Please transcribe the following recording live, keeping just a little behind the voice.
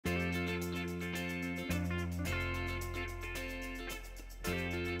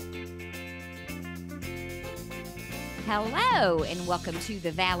hello, and welcome to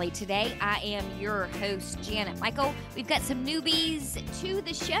the Valley today. I am your host, Janet Michael. We've got some newbies to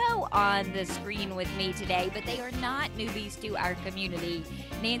the show on the screen with me today, but they are not newbies to our community.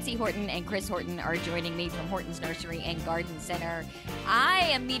 Nancy Horton and Chris Horton are joining me from Horton's Nursery and Garden Center. I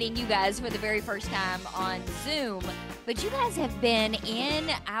am meeting you guys for the very first time on Zoom, but you guys have been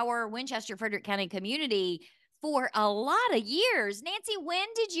in our Winchester, Frederick County community for a lot of years. Nancy, when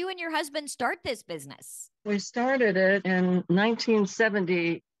did you and your husband start this business? We started it in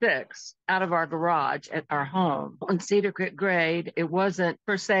 1976 out of our garage at our home on Cedar Creek Grade. It wasn't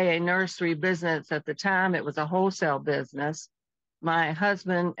per se a nursery business at the time. It was a wholesale business. My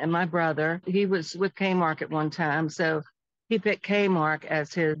husband and my brother, he was with Kmart at one time, so he picked Kmart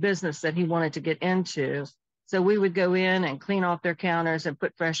as his business that he wanted to get into. So we would go in and clean off their counters and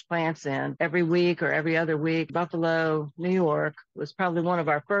put fresh plants in every week or every other week. Buffalo, New York was probably one of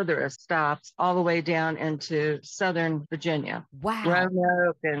our furthest stops, all the way down into Southern Virginia. Wow.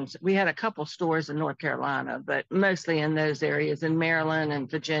 Roanoke, and we had a couple stores in North Carolina, but mostly in those areas in Maryland and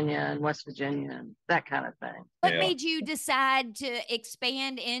Virginia and West Virginia and that kind of thing. What made you decide to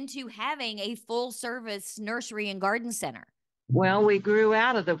expand into having a full service nursery and garden center? Well, we grew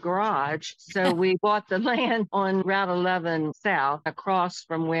out of the garage, so we bought the land on Route 11 South across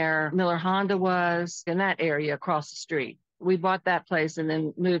from where Miller Honda was, in that area across the street. We bought that place and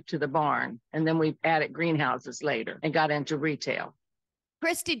then moved to the barn, and then we added greenhouses later and got into retail.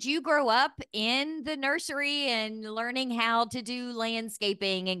 Chris, did you grow up in the nursery and learning how to do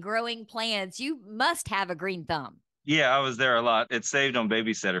landscaping and growing plants? You must have a green thumb. Yeah, I was there a lot. It saved on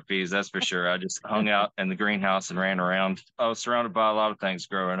babysitter fees, that's for sure. I just hung out in the greenhouse and ran around. I was surrounded by a lot of things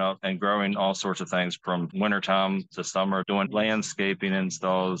growing up and growing all sorts of things from wintertime to summer, doing landscaping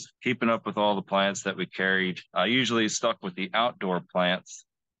installs, keeping up with all the plants that we carried. I usually stuck with the outdoor plants,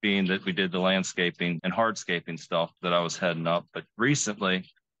 being that we did the landscaping and hardscaping stuff that I was heading up. But recently,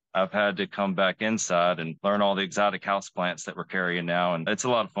 I've had to come back inside and learn all the exotic houseplants that we're carrying now. And it's a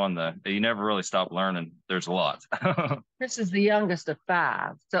lot of fun, though. You never really stop learning. There's a lot. Chris is the youngest of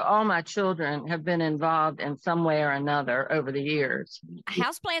five. So all my children have been involved in some way or another over the years.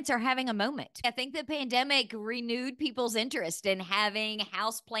 Houseplants are having a moment. I think the pandemic renewed people's interest in having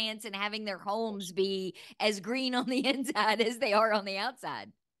houseplants and having their homes be as green on the inside as they are on the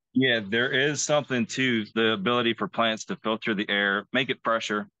outside. Yeah, there is something to the ability for plants to filter the air, make it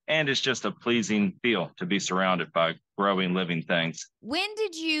fresher, and it's just a pleasing feel to be surrounded by growing living things. When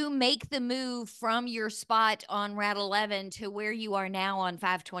did you make the move from your spot on Route 11 to where you are now on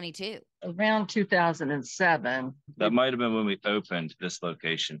 522? Around 2007. That might have been when we opened this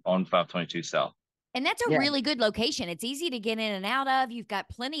location on 522 South. And that's a really good location. It's easy to get in and out of. You've got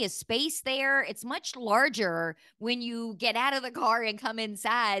plenty of space there. It's much larger when you get out of the car and come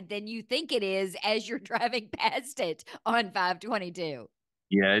inside than you think it is as you're driving past it on 522.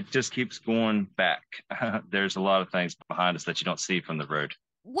 Yeah, it just keeps going back. There's a lot of things behind us that you don't see from the road.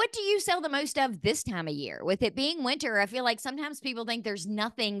 What do you sell the most of this time of year? With it being winter, I feel like sometimes people think there's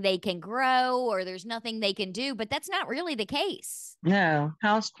nothing they can grow or there's nothing they can do, but that's not really the case. No,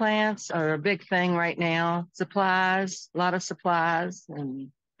 houseplants are a big thing right now. Supplies, a lot of supplies. And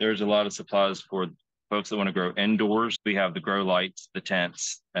there's a lot of supplies for folks that want to grow indoors. We have the grow lights, the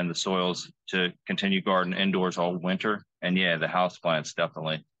tents, and the soils to continue garden indoors all winter. And yeah, the houseplants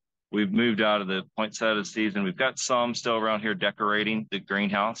definitely. We've moved out of the poinsettia season. We've got some still around here decorating the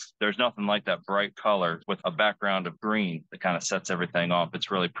greenhouse. There's nothing like that bright color with a background of green that kind of sets everything off. It's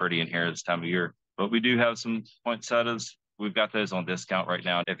really pretty in here this time of year. But we do have some poinsettias. We've got those on discount right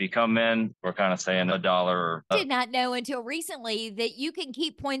now. If you come in, we're kind of saying $1. I did not know until recently that you can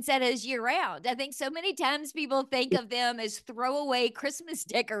keep poinsettias year round. I think so many times people think of them as throwaway Christmas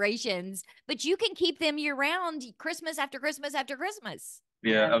decorations, but you can keep them year round, Christmas after Christmas after Christmas.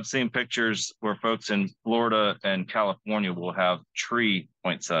 Yeah, I've seen pictures where folks in Florida and California will have tree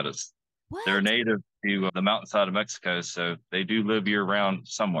poinsettias. What? They're native to the mountainside of Mexico, so they do live year round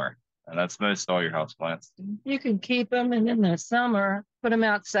somewhere. And that's most all your houseplants. You can keep them, and in the summer, put them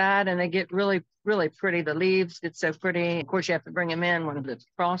outside, and they get really, really pretty. The leaves get so pretty. Of course, you have to bring them in when the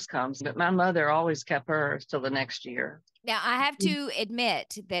frost comes. But my mother always kept hers till the next year. Now, I have to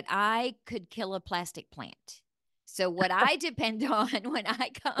admit that I could kill a plastic plant. So what I depend on when I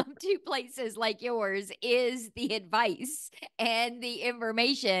come to places like yours is the advice and the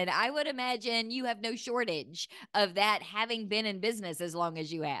information. I would imagine you have no shortage of that, having been in business as long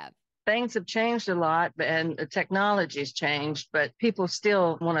as you have. Things have changed a lot and the technology's changed, but people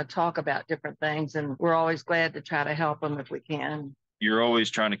still want to talk about different things, and we're always glad to try to help them if we can. you're always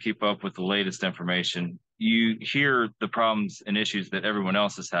trying to keep up with the latest information. You hear the problems and issues that everyone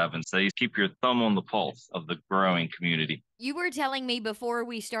else is having. So you keep your thumb on the pulse of the growing community. You were telling me before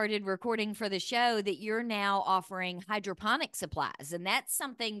we started recording for the show that you're now offering hydroponic supplies, and that's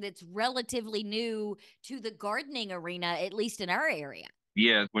something that's relatively new to the gardening arena, at least in our area.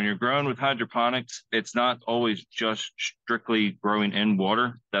 Yeah, when you're growing with hydroponics, it's not always just strictly growing in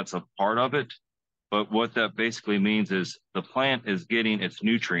water. That's a part of it. But what that basically means is the plant is getting its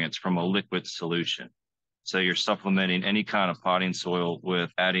nutrients from a liquid solution. So you're supplementing any kind of potting soil with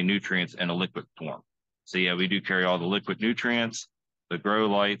adding nutrients in a liquid form. So yeah, we do carry all the liquid nutrients, the grow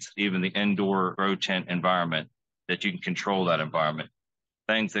lights, even the indoor grow tent environment that you can control that environment.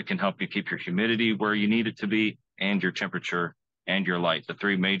 Things that can help you keep your humidity where you need it to be and your temperature and your light, the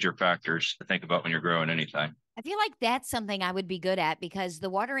three major factors to think about when you're growing anything. I feel like that's something I would be good at because the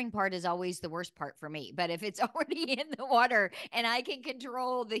watering part is always the worst part for me. But if it's already in the water and I can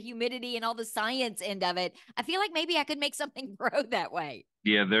control the humidity and all the science end of it, I feel like maybe I could make something grow that way.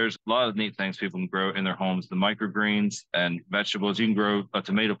 Yeah, there's a lot of neat things people can grow in their homes, the microgreens and vegetables. You can grow a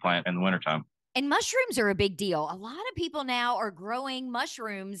tomato plant in the wintertime. And mushrooms are a big deal. A lot of people now are growing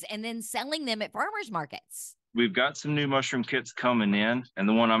mushrooms and then selling them at farmers markets. We've got some new mushroom kits coming in, and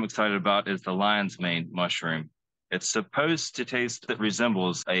the one I'm excited about is the lion's mane mushroom. It's supposed to taste that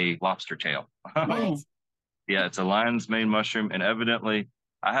resembles a lobster tail. What? Yeah, it's a lion's mane mushroom, and evidently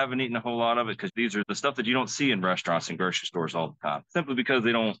I haven't eaten a whole lot of it because these are the stuff that you don't see in restaurants and grocery stores all the time, simply because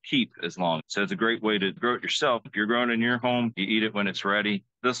they don't keep as long. So it's a great way to grow it yourself. If you're growing it in your home, you eat it when it's ready.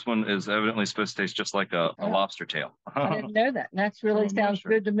 This one is evidently supposed to taste just like a lobster tail. I didn't know that. That's really sounds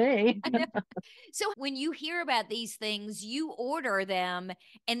good to me. So when you hear about these things, you order them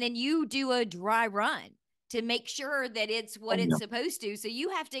and then you do a dry run to make sure that it's what it's supposed to. So you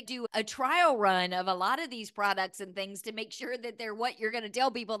have to do a trial run of a lot of these products and things to make sure that they're what you're going to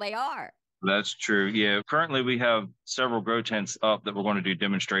tell people they are. That's true. Yeah. Currently, we have several grow tents up that we're going to do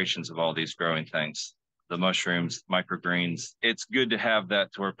demonstrations of all these growing things, the mushrooms, microgreens. It's good to have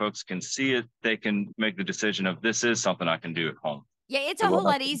that to where folks can see it. They can make the decision of this is something I can do at home. Yeah, it's a whole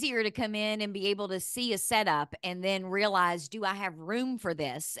lot easier to come in and be able to see a setup and then realize, do I have room for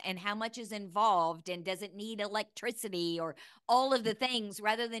this? And how much is involved? And does it need electricity or all of the things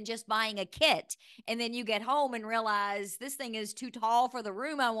rather than just buying a kit? And then you get home and realize this thing is too tall for the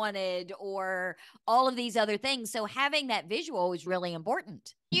room I wanted or all of these other things. So having that visual is really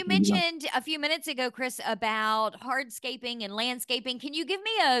important. You mentioned a few minutes ago, Chris, about hardscaping and landscaping. Can you give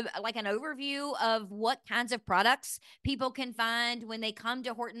me an overview of what kinds of products people can find when they come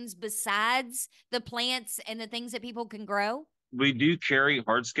to Horton's besides the plants and the things that people can grow? We do carry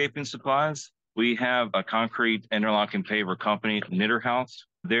hardscaping supplies. We have a concrete interlocking paver company, Knitter House.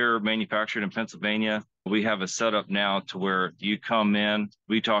 They're manufactured in Pennsylvania. We have a setup now to where you come in,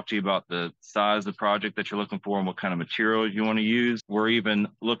 we talk to you about the size of the project that you're looking for and what kind of material you want to use. We're even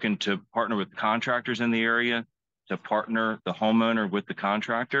looking to partner with contractors in the area to partner the homeowner with the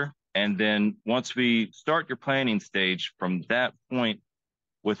contractor. And then once we start your planning stage, from that point,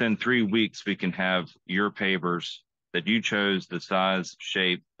 within 3 weeks, we can have your pavers that you chose, the size,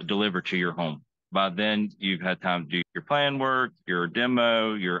 shape, delivered to your home. By then, you've had time to do your plan work, your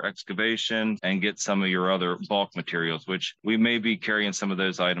demo, your excavation, and get some of your other bulk materials, which we may be carrying some of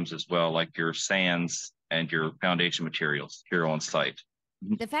those items as well, like your sands and your foundation materials here on site.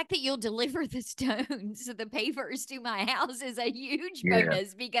 The fact that you'll deliver the stones, the pavers to my house is a huge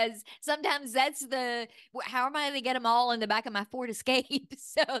bonus because sometimes that's how am I going to get them all in the back of my Ford Escape?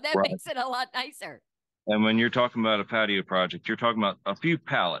 So that makes it a lot nicer. And when you're talking about a patio project, you're talking about a few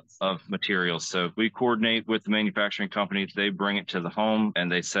pallets of materials. So we coordinate with the manufacturing companies. They bring it to the home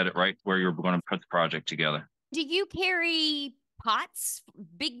and they set it right where you're going to put the project together. Do you carry pots,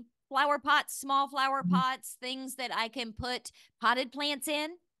 big flower pots, small flower pots, things that I can put potted plants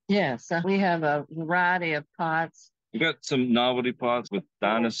in? Yes, we have a variety of pots. We got some novelty pots with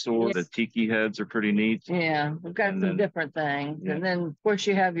dinosaurs. The tiki heads are pretty neat. Yeah, we've got some different things. And then, of course,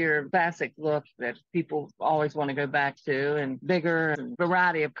 you have your classic look that people always want to go back to, and bigger and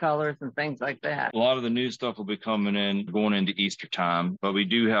variety of colors and things like that. A lot of the new stuff will be coming in going into Easter time, but we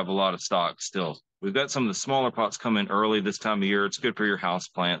do have a lot of stock still. We've got some of the smaller pots coming early this time of year. It's good for your house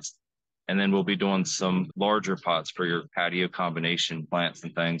plants. And then we'll be doing some larger pots for your patio combination plants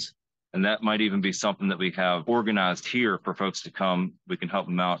and things. And that might even be something that we have organized here for folks to come. We can help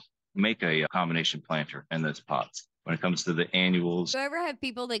them out, make a combination planter in those pots when it comes to the annuals. Do you ever have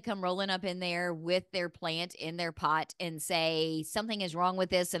people that come rolling up in there with their plant in their pot and say, something is wrong with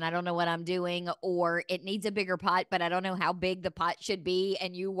this and I don't know what I'm doing, or it needs a bigger pot, but I don't know how big the pot should be,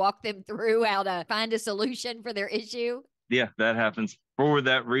 and you walk them through how to find a solution for their issue? Yeah, that happens. For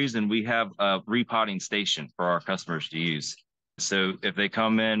that reason, we have a repotting station for our customers to use. So if they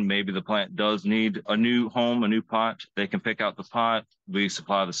come in, maybe the plant does need a new home, a new pot, they can pick out the pot. We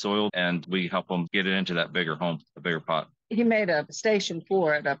supply the soil and we help them get it into that bigger home, a bigger pot. He made a station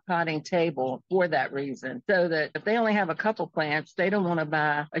for it, a potting table for that reason, so that if they only have a couple plants, they don't want to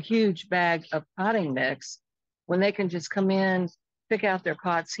buy a huge bag of potting mix when they can just come in, pick out their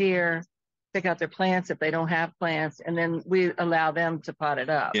pots here, pick out their plants if they don't have plants, and then we allow them to pot it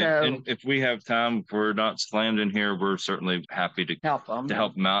up. Yeah, So and if we have time, if we're not slammed in here, we're certainly happy to help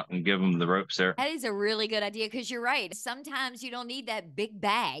them out and give them the ropes there. That is a really good idea because you're right. Sometimes you don't need that big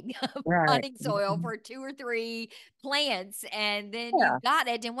bag of Right. potting soil for 2 or 3 plants, and then Yeah. you've got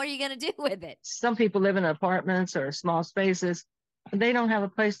it. And what are you going to do with it? Some people live in apartments or small spaces. They don't have a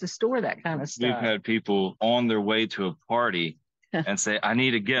place to store that kind of stuff. We've had people on their way to a party and say, I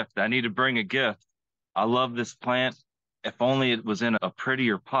need a gift. I need to bring a gift. I love this plant. If only it was in a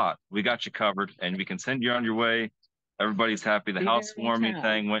prettier pot. We got you covered and we can send you on your way. Everybody's happy. The housewarming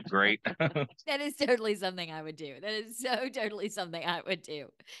thing went great. That is totally something I would do. That is so totally something I would do.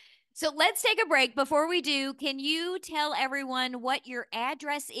 So let's take a break. Before we do, can you tell everyone what your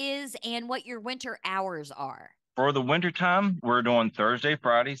address is and what your winter hours are? For the wintertime, we're doing Thursday,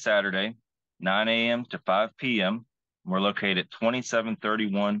 Friday, Saturday, 9 a.m. to 5 p.m. We're located at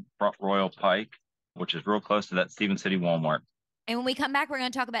 2731 Front Royal Pike, which is real close to that Stevens City Walmart. And when we come back, we're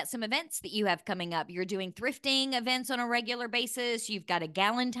going to talk about some events that you have coming up. You're doing thrifting events on a regular basis. You've got a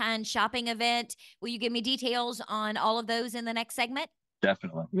Galentine shopping event. Will you give me details on all of those in the next segment?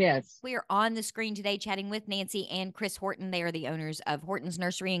 Definitely. Yes. We are on the screen today chatting with Nancy and Chris Horton. They are the owners of Horton's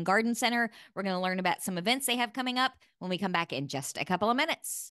Nursery and Garden Center. We're going to learn about some events they have coming up when we come back in just a couple of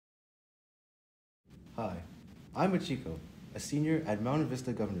minutes. Hi, I'm Achiko, a senior at Mountain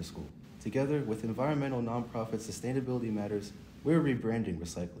Vista Governor School. Together with environmental nonprofit Sustainability Matters, we're rebranding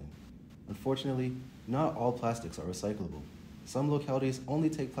recycling. Unfortunately, not all plastics are recyclable. Some localities only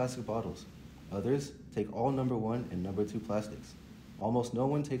take plastic bottles. Others take all number 1 and number 2 plastics. Almost no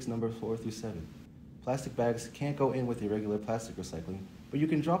one takes number 4 through 7. Plastic bags can't go in with irregular plastic recycling, but you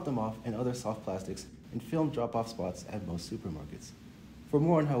can drop them off in other soft plastics and film drop-off spots at most supermarkets. For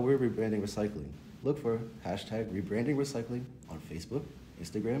more on how we're rebranding recycling, look for #rebrandingrecycling on Facebook,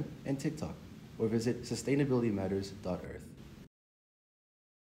 Instagram, and TikTok, or visit sustainabilitymatters.earth.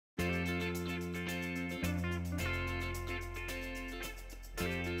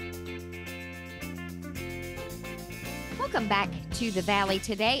 Welcome back to the Valley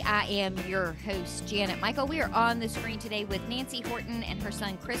today. I am your host, Janet Michael. We are on the screen today with Nancy Horton and her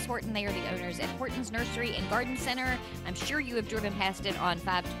son, Chris Horton. They are the owners at Horton's Nursery and Garden Center. I'm sure you have driven past it on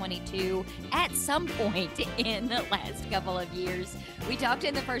 522 at some point in the last couple of years. We talked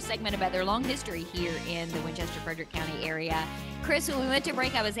in the first segment about their long history here in the Winchester-Frederick County area. Chris, when we went to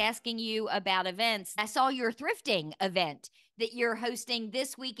break, I was asking you about events. I saw your thrifting event that you're hosting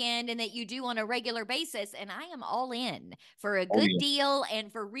this weekend and that you do on a regular basis. And I am all in for a good deal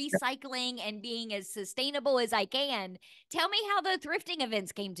and for recycling and being as sustainable as I can. Tell me how the thrifting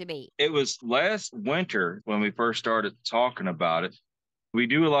events came to be. It was last winter when we first started talking about it. We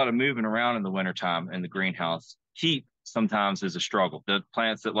do a lot of moving around in the wintertime in the greenhouse. Heat sometimes is a struggle. The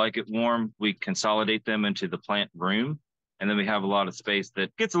plants that like it warm, we consolidate them into the plant room. And then we have a lot of space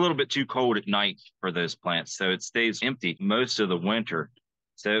that gets a little bit too cold at night for those plants. So it stays empty most of the winter.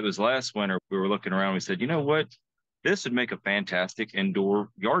 So it was last winter, we were looking around, we said, you know what? This would make a fantastic indoor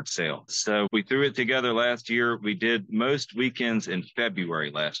yard sale. So we threw it together last year. We did most weekends in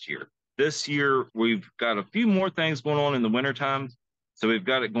February last year. This year, we've got a few more things going on in the wintertime. So we've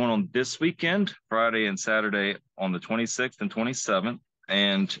got it going on this weekend, Friday and Saturday on the 26th and 27th.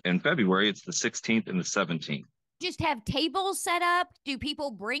 And in February, it's the 16th and the 17th. Just have tables set up? Do people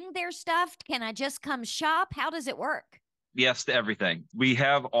bring their stuff? Can I just come shop? How does it work? Yes to everything. We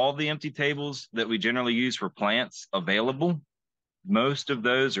have all the empty tables that we generally use for plants available. Most of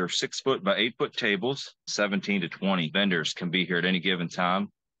those are 6-foot by 8-foot tables. 17 to 20 vendors can be here at any given time.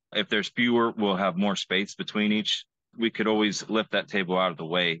 If there's fewer, we'll have more space between each. We could always lift that table out of the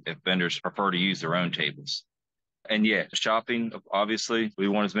way if vendors prefer to use their own tables. And yeah, shopping, obviously, we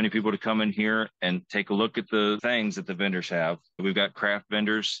want as many people to come in here and take a look at the things that the vendors have. We've got craft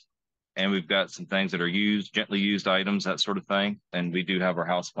vendors and we've got some things that are used, gently used items, that sort of thing. And we do have our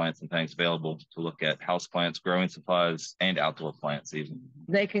houseplants and things available to look at, houseplants, growing supplies, and outdoor plants even.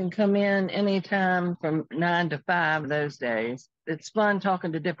 They can come in anytime from 9 to 5 those days. It's fun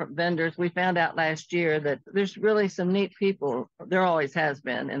talking to different vendors. We found out last year that there's really some neat people. There always has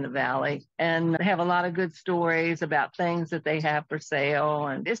been in the Valley, and they have a lot of good stories about things that they have for sale.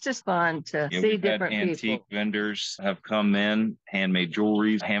 And it's just fun to see different antique people. vendors have come in, handmade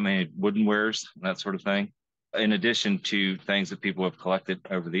jewelry, handmade woodenwares, that sort of thing, in addition to things that people have collected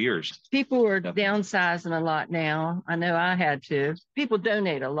over the years. People are downsizing a lot now. I know I had to. People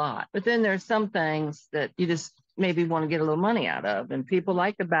donate a lot, but then there's some things that you just maybe want to get a little money out of, and people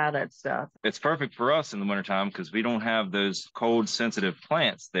like to buy that stuff. It's perfect for us in the wintertime because we don't have those cold sensitive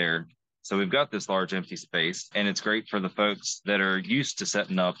plants there. So we've got this large empty space, and it's great for the folks that are used to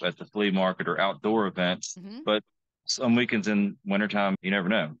setting up at the flea market or outdoor events. But some weekends in wintertime, you never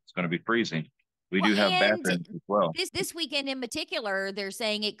know. It's going to be freezing. We do have bathrooms as well. This weekend in particular, they're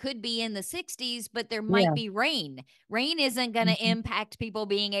saying it could be in the 60s, but there might be rain. Rain isn't going to impact people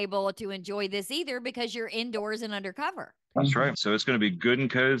being able to enjoy this either because you're indoors and under cover. That's right. So it's going to be good and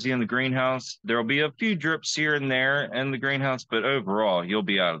cozy in the greenhouse. There'll be a few drips here and there in the greenhouse, but overall, you'll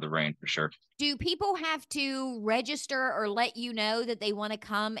be out of the rain for sure. Do people have to register or let you know that they want to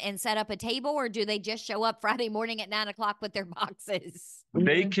come and set up a table, or do they just show up Friday morning at 9 o'clock with their boxes?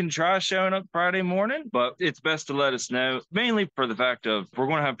 They can try showing up Friday morning, but it's best to let us know, mainly for the fact of if we're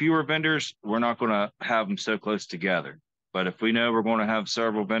going to have fewer vendors, we're not going to have them so close together. But if we know we're going to have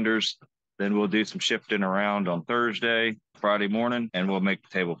several vendors, then we'll do some shifting around on Thursday, Friday morning, and we'll make the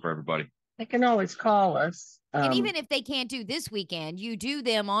table for everybody. They can always call us. And even if they can't do this weekend, you do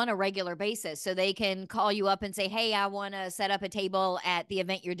them on a regular basis. So they can call you up and say, hey, I want to set up a table at the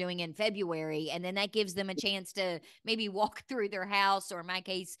event you're doing in February. And then that gives them a chance to maybe walk through their house, or in my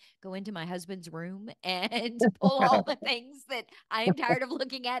case, go into my husband's room and pull all the things that I am tired of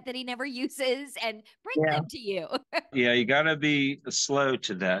looking at that he never uses and bring them to you. Yeah, you got to be slow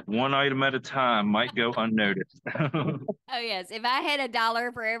to that. One item at a time might go unnoticed. Oh, yes. If I had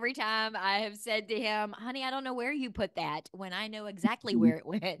 $1 for every time I have said to him, honey, I don't know where you put that, when I know exactly where it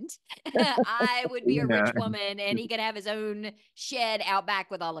went, I would be a rich woman and he could have his own shed out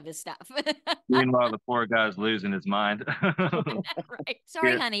back with all of his stuff. Meanwhile, the poor guy's losing his mind. Right.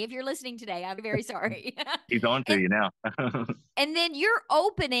 Sorry, honey, if you're listening today, I'm very sorry. He's on to you now. And then you're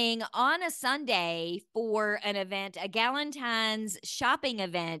opening on a Sunday for an event, a Galentine's shopping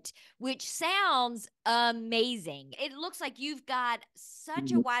event, which sounds amazing. It looks like you've got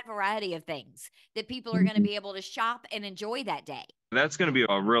such a wide variety of things that people are going to be able to shop and enjoy that day. That's going to be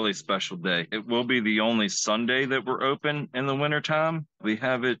a really special day. It will be the only Sunday that we're open in the wintertime. We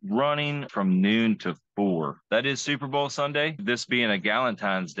have it running from noon to 4. That is Super Bowl Sunday. This being a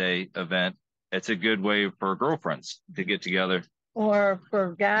Galentine's Day event, it's a good way for girlfriends to get together. Or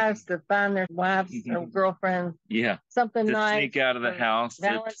for guys to find their wives or girlfriends. Yeah. Something to nice. Sneak out of the house.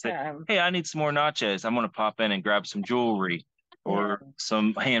 Say, hey, I need some more nachos. I'm going to pop in and grab some jewelry or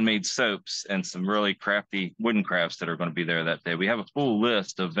some handmade soaps and some really crafty wooden crafts that are going to be there that day. We have a full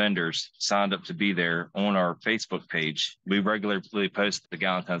list of vendors signed up to be there on our Facebook page. We regularly post the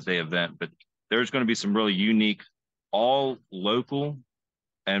Galentine's Day event, but there's going to be some really unique, all local,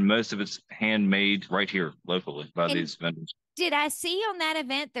 and most of it's handmade right here locally by these vendors. Did I see on that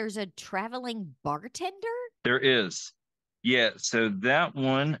event there's a traveling bartender? There is. Yeah, so that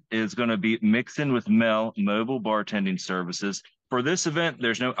one is going to be Mixing with Mel Mobile Bartending Services. For this event,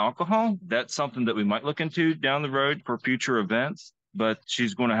 there's no alcohol. That's something that we might look into down the road for future events, but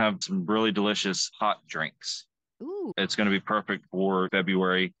she's going to have some really delicious hot drinks. Ooh. It's going to be perfect for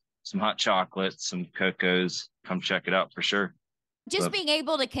February. Some hot chocolate, some cocos. Come check it out for sure. Just being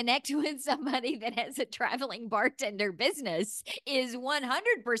able to connect with somebody that has a traveling bartender business is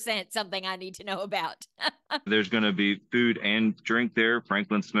 100% something I need to know about. There's going to be food and drink there.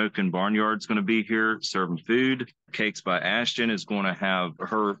 Franklin Smoke and Barnyard's going to be here serving food. Cakes by Ashton is going to have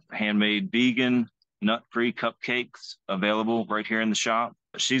her handmade vegan nut-free cupcakes available right here in the shop.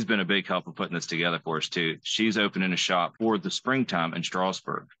 She's been a big help in putting this together for us, too. She's opening a shop for the springtime in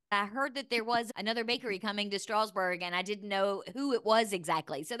Strasburg. I heard that there was another bakery coming to Strasburg, and I didn't know who it was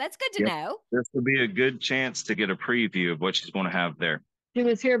exactly. So that's good to know. This will be a good chance to get a preview of what she's going to have there. She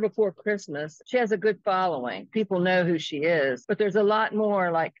was here before Christmas. She has a good following. People know who she is, but there's a lot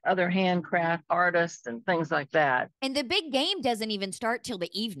more like other handcraft artists and things like that. And the big game doesn't even start till the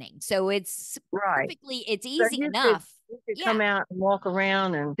evening. So it's perfectly, it's So easy enough. You could come out and walk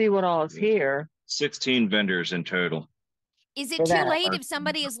around and see what all is here. 16 vendors in total. Is it too late if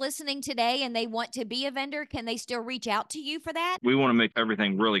somebody is listening today and they want to be a vendor? Can they still reach out to you for that? We want to make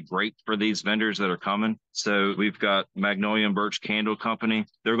everything really great for these vendors that are coming. So we've got Magnolia and Birch Candle Company.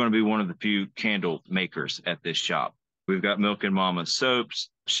 They're going to be one of the few candle makers at this shop. We've got Milk and Mama soaps,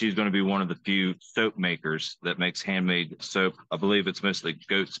 She's going to be one of the few soap makers that makes handmade soap. I believe it's mostly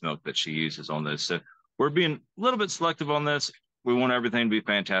goat's milk that she uses on those. So we're being a little bit selective on this. We want everything to be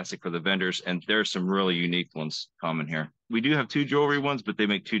fantastic for the vendors, and there's some really unique ones coming here. We do have 2 jewelry ones, but they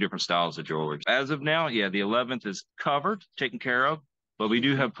make 2 different styles of jewelry. As of now, yeah, the 11th is covered, taken care of. But we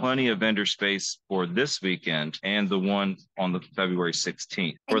do have plenty of vendor space for this weekend and the one on the February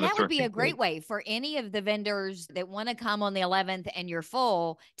 16th. And that would be a great way for any of the vendors that want to come on the 11th and you're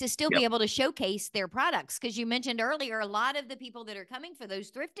full to still be able to showcase their products. Because you mentioned earlier, a lot of the people that are coming for those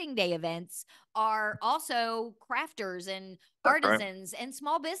thrifting day events are also crafters and artisans and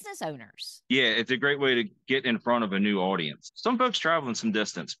small business owners. Yeah, it's a great way to get in front of a new audience. Some folks traveling some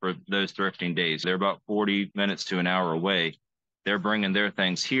distance for those thrifting days. They're about 40 minutes to an hour away. They're bringing their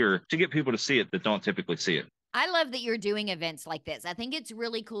things here to get people to see it that don't typically see it. I love that you're doing events like this. I think it's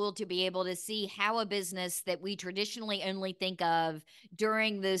really cool to be able to see how a business that we traditionally only think of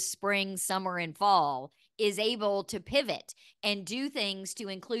during the spring, summer, and fall is able to pivot and do things to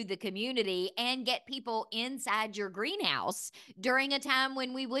include the community and get people inside your greenhouse during a time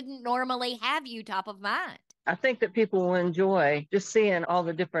when we wouldn't normally have you top of mind. I think that people will enjoy just seeing all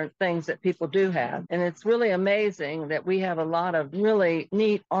the different things that people do have. And it's really amazing that we have a lot of really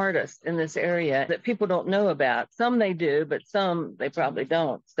neat artists in this area that people don't know about. Some they do, but some they probably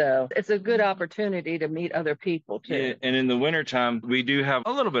don't. So it's a good opportunity to meet other people too. Yeah, and in the wintertime, we do have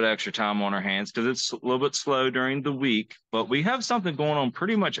a little bit extra time on our hands because it's a little bit slow during the week, but we have something going on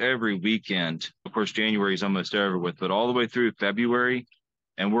pretty much every weekend. Of course, January is almost over with, but all the way through February.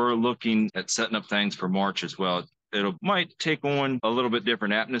 And we're looking at setting up things for March as well. It might take on a little bit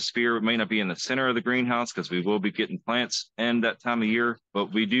different atmosphere. It may not be in the center of the greenhouse because we will be getting plants in that time of year,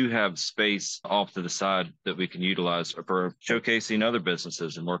 but we do have space off to the side that we can utilize for showcasing other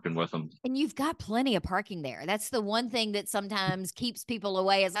businesses and working with them. And you've got plenty of parking there. That's the one thing that sometimes keeps people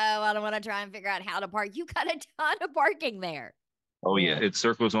away is, oh, I don't want to try and figure out how to park. You got a ton of parking there. Oh, yeah. It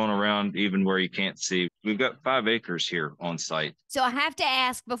circles on around even where you can't see. We've got 5 acres here on site. So I have to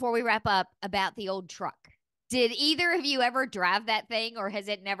ask before we wrap up about the old truck. Did either of you ever drive that thing or has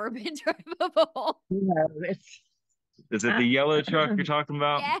it never been drivable? No, Is it the yellow truck you're talking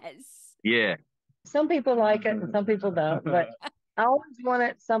about? Yes. Yeah. some people like it and some people don't, but I always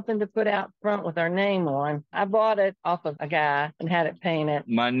wanted something to put out front with our name on. I bought it off of a guy and had it painted.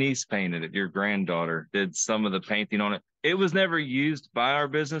 My niece painted it. Your granddaughter did some of the painting on it. It was never used by our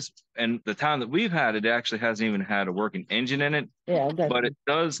business. And the time that we've had it, actually hasn't even had a working engine in it. Yeah, but it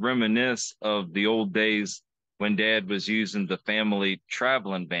does reminisce of the old days when Dad was using the family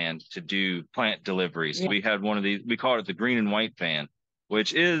traveling van to do plant deliveries. Yeah. We had one of these, we called it the green and white van,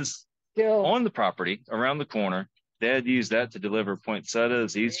 which is still on the property around the corner. Dad used that to deliver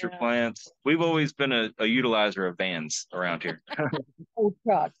poinsettias, Easter plants. We've always been a utilizer of vans around here. Old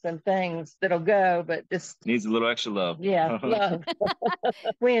trucks and things that'll go, but just needs a little extra love. Yeah, love.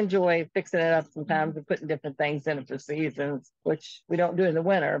 We enjoy fixing it up sometimes and putting different things in it for seasons, which we don't do in the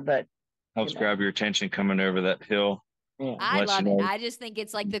winter, but helps grab your attention coming over that hill. Yeah. I love it. I just think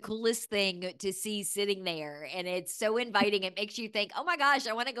it's like the coolest thing to see sitting there, and it's so inviting. It makes you think, oh my gosh,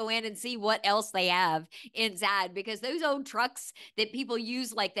 I want to go in and see what else they have inside, because those old trucks that people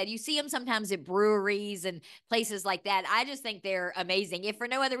use like that, you see them sometimes at breweries and places like that. I just think they're amazing. If for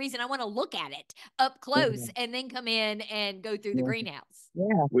no other reason, I want to look at it up close and then come in and go through the greenhouse.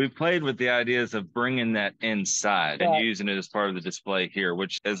 Yeah. We've played with the ideas of bringing that inside and using it as part of the display here,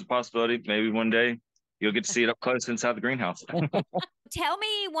 which is a possibility. Maybe one day you'll get to see it up close inside the greenhouse. Tell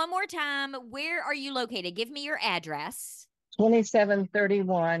me one more time, where are you located? Give me your address.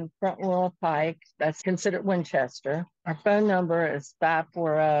 2731 Front Royal Pike. That's considered Winchester. Our phone number is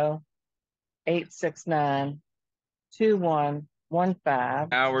 540-869-2115.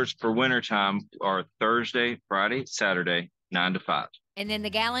 Hours for wintertime are Thursday, Friday, Saturday, 9 to 5. And then the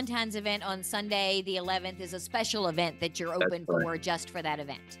Galentine's event on Sunday, the 11th, is a special event that you're open for just for that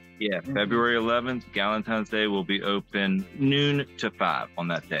event. Yeah, February 11th, Galentine's Day will be open noon to 5 on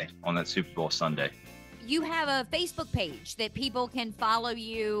that day, on that Super Bowl Sunday. You have a Facebook page that people can follow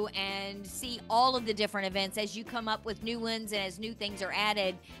you and see all of the different events as you come up with new ones and as new things are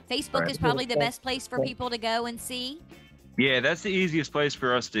added. Facebook is probably the best place for people to go and see. Yeah, that's the easiest place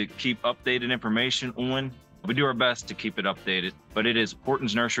for us to keep updated information on. We do our best to keep it updated, but it is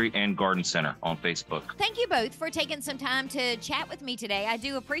Horton's Nursery and Garden Center on Facebook. Thank you both for taking some time to chat with me today. I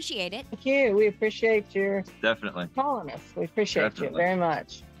do appreciate it. Thank you. We appreciate your definitely calling us. We appreciate you very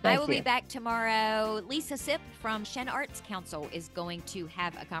much. I will be back tomorrow. Lisa Sipp from Shen Arts Council is going to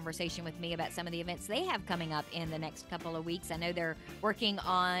have a conversation with me about some of the events they have coming up in the next couple of weeks. I know they're working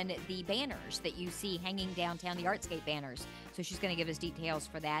on the banners that you see hanging downtown, the Artscape banners. So she's going to give us details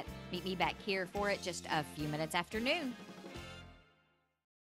for that. Meet me back here for it just a few minutes after noon.